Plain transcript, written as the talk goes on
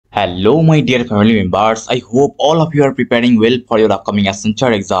Hello, my dear family members. I hope all of you are preparing well for your upcoming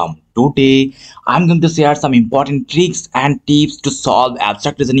Accenture exam. Today, I'm going to share some important tricks and tips to solve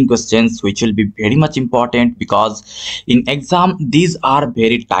abstract reasoning questions, which will be very much important because in exam, these are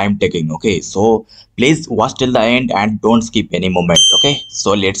very time taking. Okay, so please watch till the end and don't skip any moment. Okay,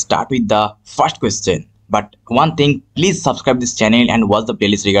 so let's start with the first question. But one thing, please subscribe this channel and watch the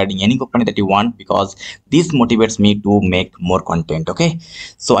playlist regarding any company that you want because this motivates me to make more content. Okay,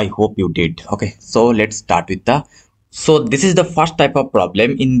 so I hope you did. Okay, so let's start with the this is the first type of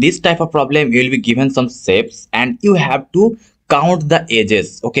problem. In this type of problem, you will be given some shapes and you have to count the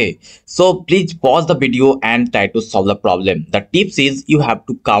edges. Okay, so please pause the video and try to solve the problem. The tips is you have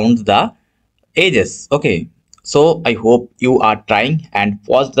to count the edges. Okay, so I hope you are trying and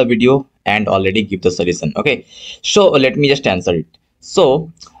pause the video and already give the solution. Okay, so let me just answer it.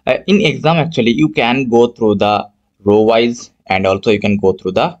 So in exam, actually you can go through the row wise and also you can go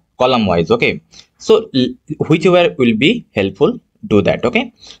through the column wise. Okay, so whichever will be helpful, do that.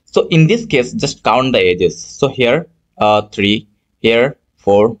 Okay, so in this case just count the edges. So here 3, here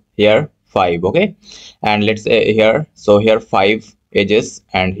 4, here 5. Okay, and let's say here, so here 5 edges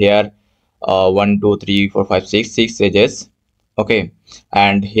and here 1 2 3 4 5 6 edges. Okay,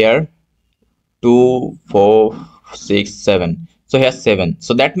 and here 2 4 6 7, so here 7.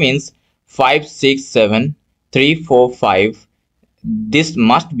 So that means 5 6 7 3 4 5, this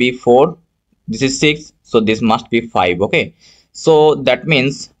must be 4, this is 6, so this must be 5. Okay, so that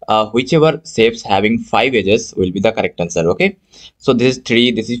means whichever shapes having 5 edges will be the correct answer. Okay, so this is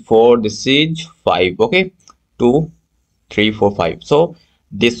 3, this is 4, this is 5. Okay, 2 3 4 5, so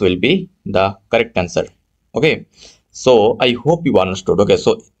this will be the correct answer. Okay, so I hope you understood. Okay,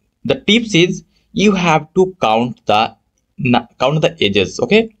 so the tips is you have to count the edges.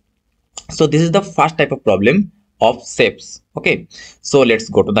 Okay, so this is the first type of problem of shapes. Okay, so let's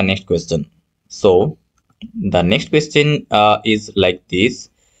go to the next question. So the next question is like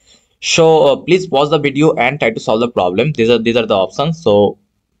this. So please pause the video and try to solve the problem. These are the options, so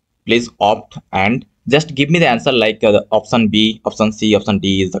please opt and just give me the answer like the option B, option C, option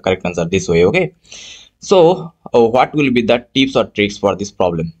D is the correct answer, this way. Okay, so what will be the tips or tricks for this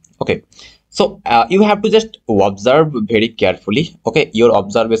problem? Okay, so you have to just observe very carefully. Okay, your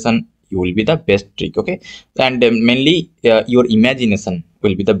observation will be the best trick. Okay, and mainly your imagination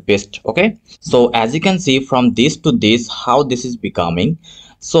will be the best. Okay, so as you can see from this to this, how this is becoming.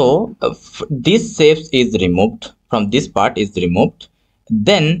 So this shapes is removed from this part, is removed,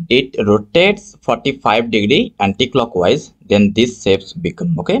 then it rotates 45-degree anti-clockwise, then this shapes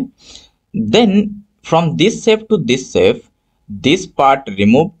become. Okay, then from this shape to this shape, this part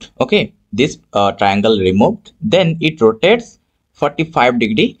removed. Okay, this triangle removed, then it rotates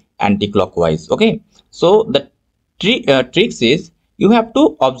 45-degree anti-clockwise. Okay, so the tricks is you have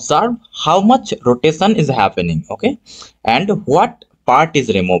to observe how much rotation is happening. Okay, and what part is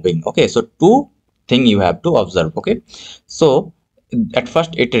removing. Okay, so two thing you have to observe. Okay, so at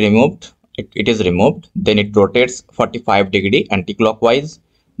first it removed, it is removed, then it rotates 45-degree anti-clockwise,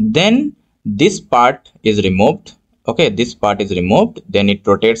 then this part is removed. Okay, this part is removed, then it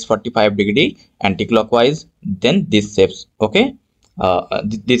rotates 45-degree anti-clockwise, then this shapes. Okay,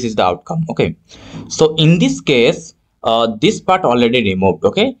 this is the outcome. Okay, so in this case this part already removed.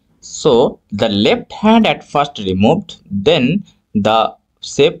 Okay, so the left hand at first removed, then the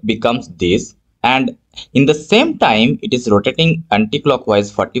shape becomes this, and in the same time it is rotating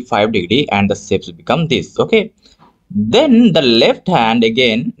anti-clockwise 45-degree and the shapes become this. Okay, then the left hand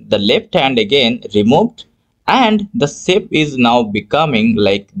again removed and the shape is now becoming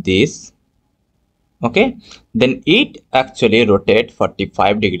like this. Okay, then it actually rotate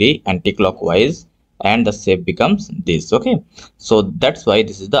 45-degree anti-clockwise and the shape becomes this. Okay, so that's why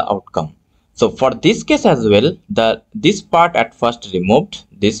this is the outcome. So for this case as well, this part at first removed,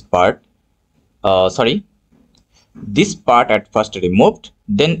 this part this part at first removed,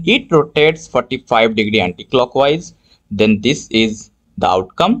 then it rotates 45-degree anti-clockwise, then this is the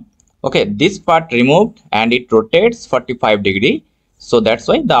outcome. Okay, this part removed and it rotates 45-degree, so that's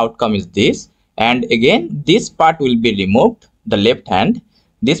why the outcome is this. And again this part will be removed, the left hand,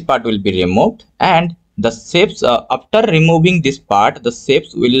 this part will be removed, and the shapes after removing this part, the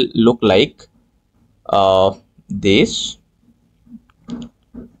shapes will look like this.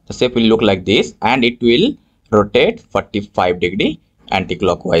 The shape will look like this and it will rotate 45-degree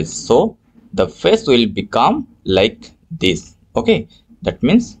anti-clockwise, so the face will become like this. Okay, that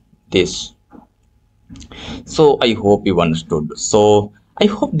means this. So I hope you understood. So I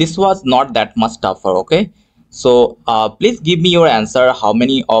hope this was not that much tougher. Okay, so please give me your answer, how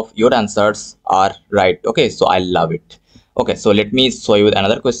many of your answers are right. Okay, so I love it. Okay, so let me show you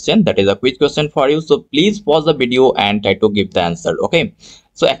another question. That is a quiz question for you. So please pause the video and try to give the answer. Okay,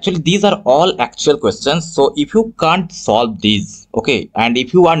 so actually these are all actual questions. So if you can't solve these, okay, and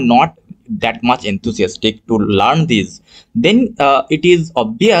if you are not that much enthusiastic to learn these, then it is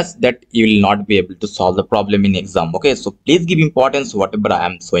obvious that you will not be able to solve the problem in exam. Okay, so please give importance whatever I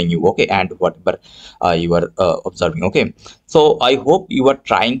am showing you, okay, and whatever you are observing. Okay, so I hope you are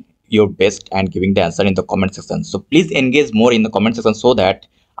trying your best and giving the answer in the comment section. So please engage more in the comment section so that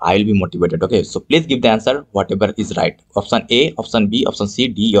I will be motivated. Okay, so please give the answer whatever is right. Option A, option B, option C,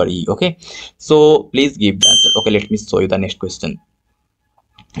 D or E. Okay, so please give the answer. Okay, let me show you the next question.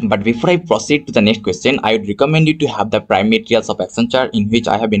 But before I proceed to the next question, I would recommend you to have the prime materials of Accenture, in which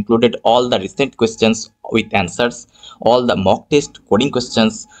I have included all the recent questions with answers, all the mock test coding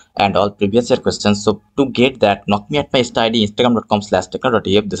questions, and all previous year questions. So to get that, knock me at my Insta ID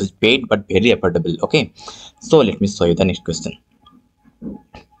instagram.com/techno.af. This is paid but very affordable. Okay, so let me show you the next question.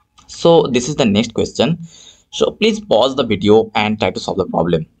 So this is the next question. So please pause the video and try to solve the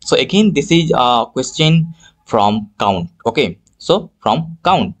problem. So again, this is a question from count. Okay, so from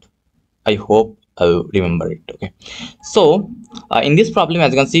count, I hope I'll remember it. Okay, so in this problem,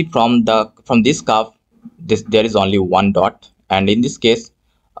 as you can see from this curve, there is only one dot, and in this case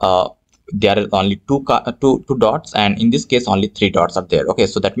there are only two dots, and in this case only three dots are there. Okay,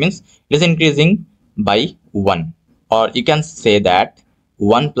 so that means it is increasing by 1, or you can say that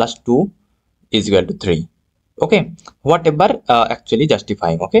 1 plus 2 is equal to 3. Okay, whatever actually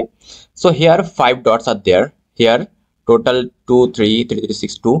justifying. Okay, so here 5 dots are there. Here total 2 3 3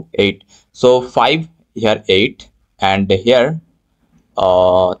 6 2 8, so 5 here, 8, and here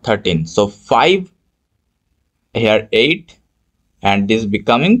 13. So 5 here, 8, and this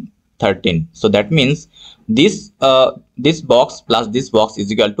becoming 13. So that means this this box plus this box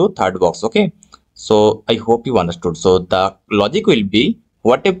is equal to third box. Okay, so I hope you understood. So the logic will be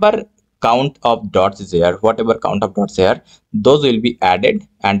whatever count of dots is here, whatever count of dots here, those will be added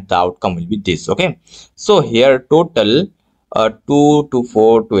and the outcome will be this. Okay, so here total 2 to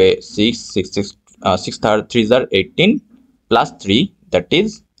 4 to 8 6 6 6 6 3s are 18 plus 3, that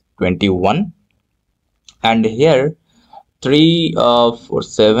is 21, and here 3 4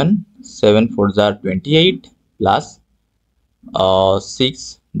 7 7 4s are 28 plus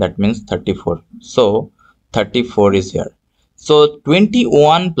 6, that means 34. So 34 is here. So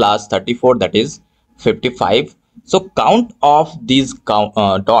 21 plus 34, that is 55. So count of these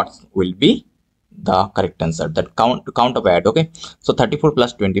dots will be the correct answer. That count of add. Okay, so 34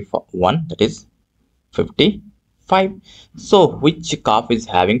 plus 21, that is 55. So which calf is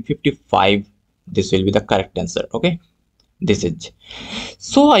having 55? This will be the correct answer. Okay, this is.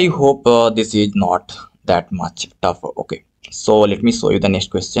 So I hope this is not that much tougher. Okay, so let me show you the next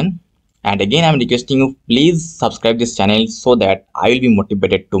question. And again, I'm requesting you, please subscribe this channel so that I will be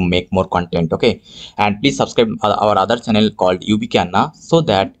motivated to make more content. Okay, and please subscribe our other channel called UBK Anna so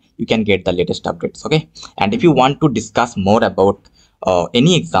that you can get the latest updates. Okay, and if you want to discuss more about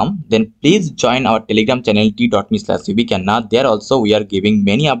any exam, then please join our Telegram channel t.me/UBK Anna. There also we are giving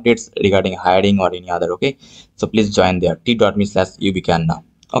many updates regarding hiring or any other. Okay, so please join there, t.me/UBK Anna.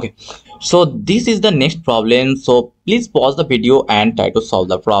 Okay, so this is the next problem. So please pause the video and try to solve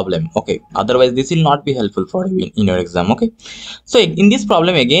the problem. Okay, otherwise this will not be helpful for you in your exam. Okay, so in this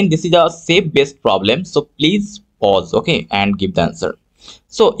problem, again, this is a shape based problem. So please pause, okay, and give the answer.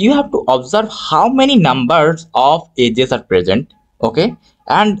 So you have to observe how many numbers of edges are present. Okay,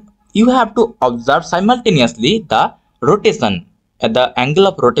 and you have to observe simultaneously the rotation, the angle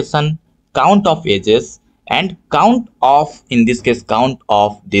of rotation, count of edges, and count of, in this case, count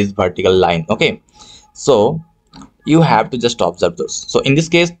of this vertical line. Okay, so you have to just observe those. So in this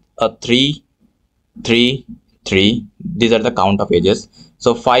case 3 3 3, these are the count of edges.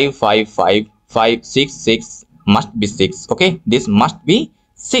 So 5 5 5 5 6 6 must be 6. Okay, this must be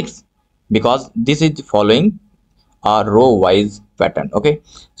 6 because this is following a row wise pattern. Okay,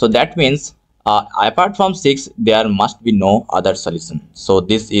 so that means apart from 6 there must be no other solution, so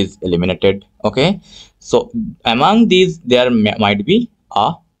this is eliminated. Okay, so among these there might be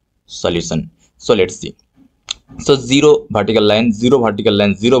a solution. So let's see. So 0 vertical line, 0 vertical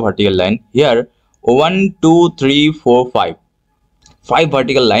line, 0 vertical line. Here 1 2 3 4 5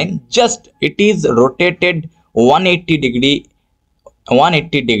 vertical line, just it is rotated 180 degree.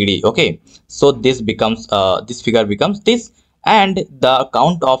 Okay, so this becomes this figure becomes this, and the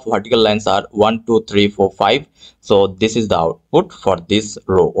count of vertical lines are 1 2 3 4 5. So this is the output for this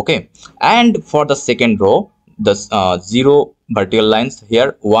row. Okay, and for the second row, the 0 vertical lines,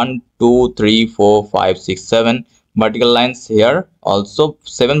 here 1 2 3 4 5 6 7 vertical lines, here also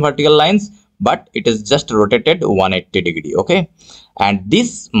 7 vertical lines, but it is just rotated 180 degree. Okay, and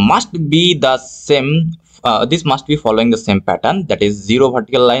this must be the same, this must be following the same pattern, that is 0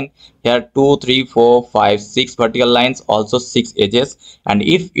 vertical line, here 2 3 4 5 6 vertical lines, also 6 edges, and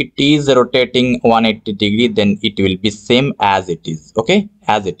if it is rotating 180 degree, then it will be same as it is. Okay,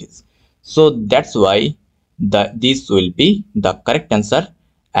 as it is. So that's why this will be the correct answer,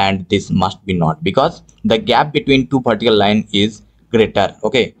 and this must be not, because the gap between two vertical line is greater.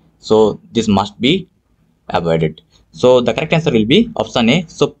 Okay, so this must be avoided. So the correct answer will be option A.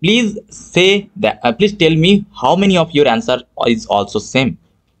 So please say that, please tell me how many of your answer is also same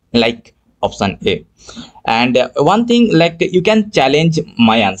like option A. And one thing, like, you can challenge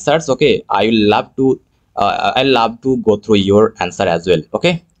my answers. Okay, I love to go through your answer as well.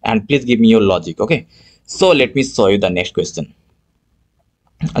 Okay, and please give me your logic. Okay, so let me show you the next question.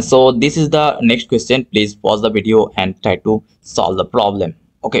 So this is the next question. Please pause the video and try to solve the problem.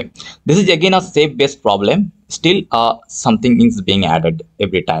 Okay, this is again a shape based problem. Still something is being added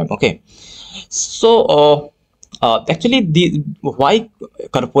every time. Okay, so actually why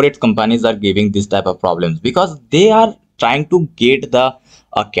corporate companies are giving this type of problems, because they are trying to get the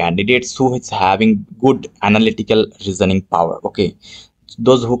candidates who is having good analytical reasoning power. Okay,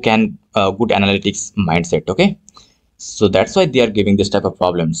 those who can good analytics mindset. Okay, so that's why they are giving this type of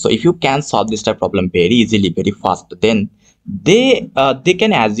problem. So if you can solve this type of problem very easily, very fast, then they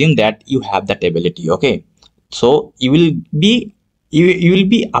can assume that you have that ability. Okay, so you will be you will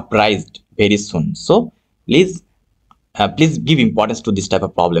be uprised very soon. So please give importance to this type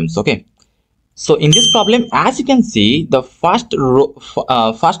of problems. Okay, so in this problem, as you can see, the first row,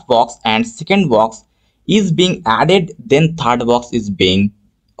 first box and second box is being added, then third box is being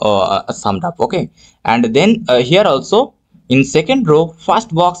summed up. Okay, and then here also in second row,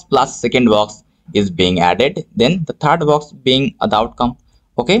 first box plus second box is being added, then the third box being the outcome.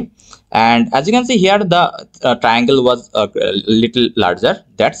 Okay, and as you can see here, the triangle was a little larger.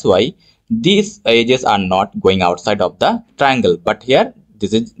 That's why these edges are not going outside of the triangle, but here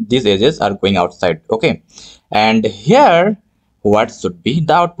these edges are going outside. Okay, and here what should be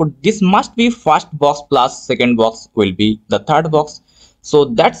the output? This must be first box plus second box will be the third box. So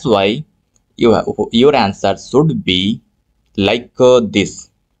that's why your answer should be like this.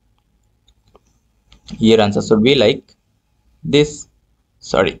 Your answer should be like this.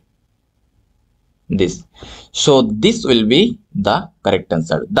 Sorry, this. So this will be the correct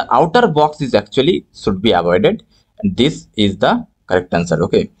answer. The outer box is actually should be avoided, and this is the correct answer.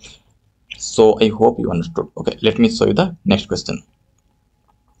 Okay, so I hope you understood. Okay, let me show you the next question.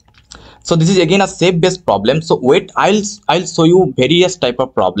 So this is again a shape based problem. So wait, I'll show you various type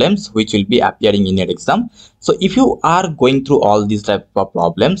of problems which will be appearing in your exam. So if you are going through all these type of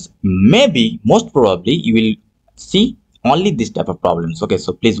problems, maybe most probably you will see only this type of problems. Okay,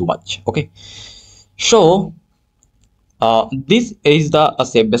 so please watch. Okay, so this is the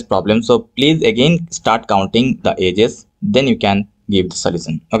shape based problem. So please again start counting the edges, then you can give the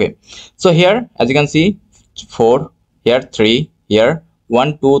solution. Okay, so here as you can see, 4, here 3, here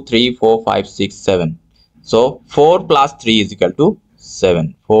 1 2 3 4 5 6 7. So 4 plus 3 is equal to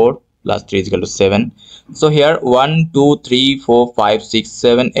 7. 4 plus 3 is equal to 7. So here 1 2 3 4 5 6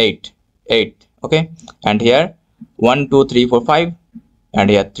 7 8 8. Okay, and here 1 2 3 4 5, and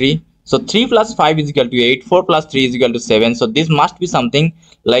here 3. So 3 plus 5 is equal to 8. 4 plus 3 is equal to 7. So this must be something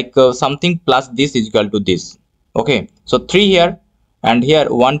like something plus this is equal to this. Okay, so 3 here, and here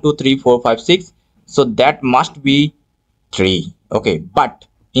 1 2 3 4 5 6. So that must be 3. Okay, but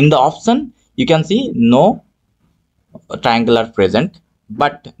in the option you can see no triangle are present,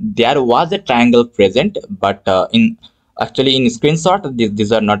 but there was a triangle present, but in actually in screenshot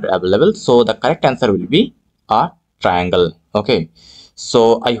these are not available. So the correct answer will be a triangle. Okay,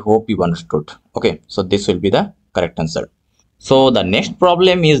 so I hope you understood. Okay, so this will be the correct answer. So the next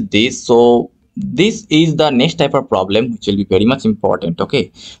problem is this. So this is the next type of problem which will be very much important.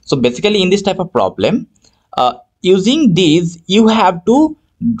 Okay, so basically in this type of problem, using these you have to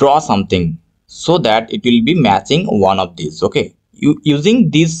draw something so that it will be matching one of these. Okay,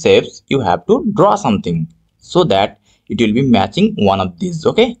 using these shapes you have to draw something so that it will be matching one of these.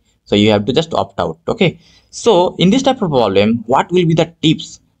 Okay, so you have to just opt out. Okay, so in this type of problem, what will be the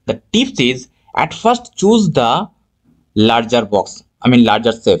tips? The tips is, at first choose the larger box, I mean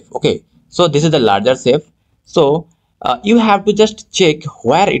larger shape. Okay, so this is the larger shape. So you have to just check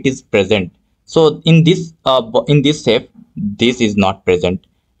where it is present. So in this shape this is not present,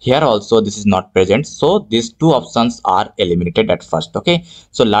 here also this is not present, so these two options are eliminated at first. Okay,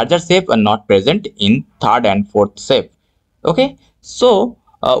 so larger shape are not present in third and fourth shape. Okay, so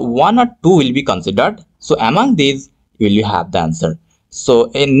 1 or 2 will be considered. So among these you will have the answer. So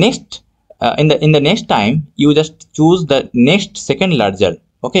in next in the next time you just choose the next second larger.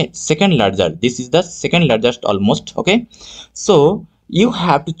 Okay, second larger, this is the second largest almost. Okay, so you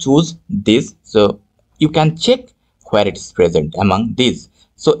have to choose this, so you can check where it is present among these.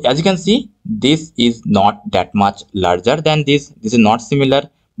 So as you can see, this is not that much larger than this is not similar,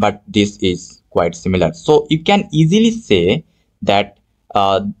 but this is quite similar. So you can easily say that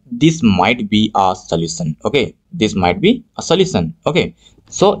this might be a solution. Okay, this might be a solution. Okay,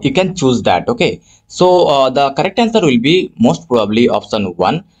 so you can choose that. Okay, so the correct answer will be most probably option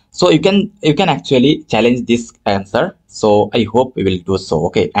 1. So you can actually challenge this answer. So I hope we will do so.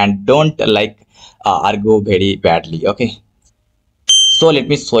 Okay, and don't like argue very badly. Okay, so let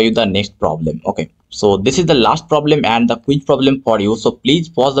me show you the next problem. Okay, so this is the last problem and the quiz problem for you. So please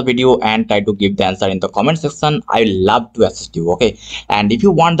pause the video and try to give the answer in the comment section. I will love to assist you. Okay, and if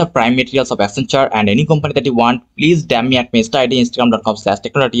you want the prime materials of Accenture and any company that you want, please DM me at my Insta ID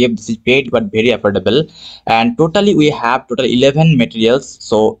instagram.com/technology. This is paid but very affordable, and totally we have total 11 materials.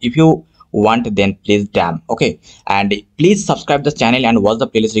 So if you want, then please DM. Okay, and please subscribe the channel and watch the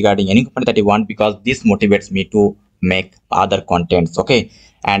playlist regarding any company that you want, because this motivates me to make other contents. Okay,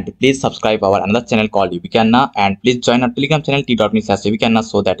 and please subscribe our another channel called UBK Anna, and please join our Telegram channel t.me/UBK Anna,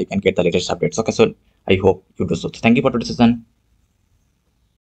 so that you can get the latest updates. Okay, so I hope you do so. Thank you for today's session.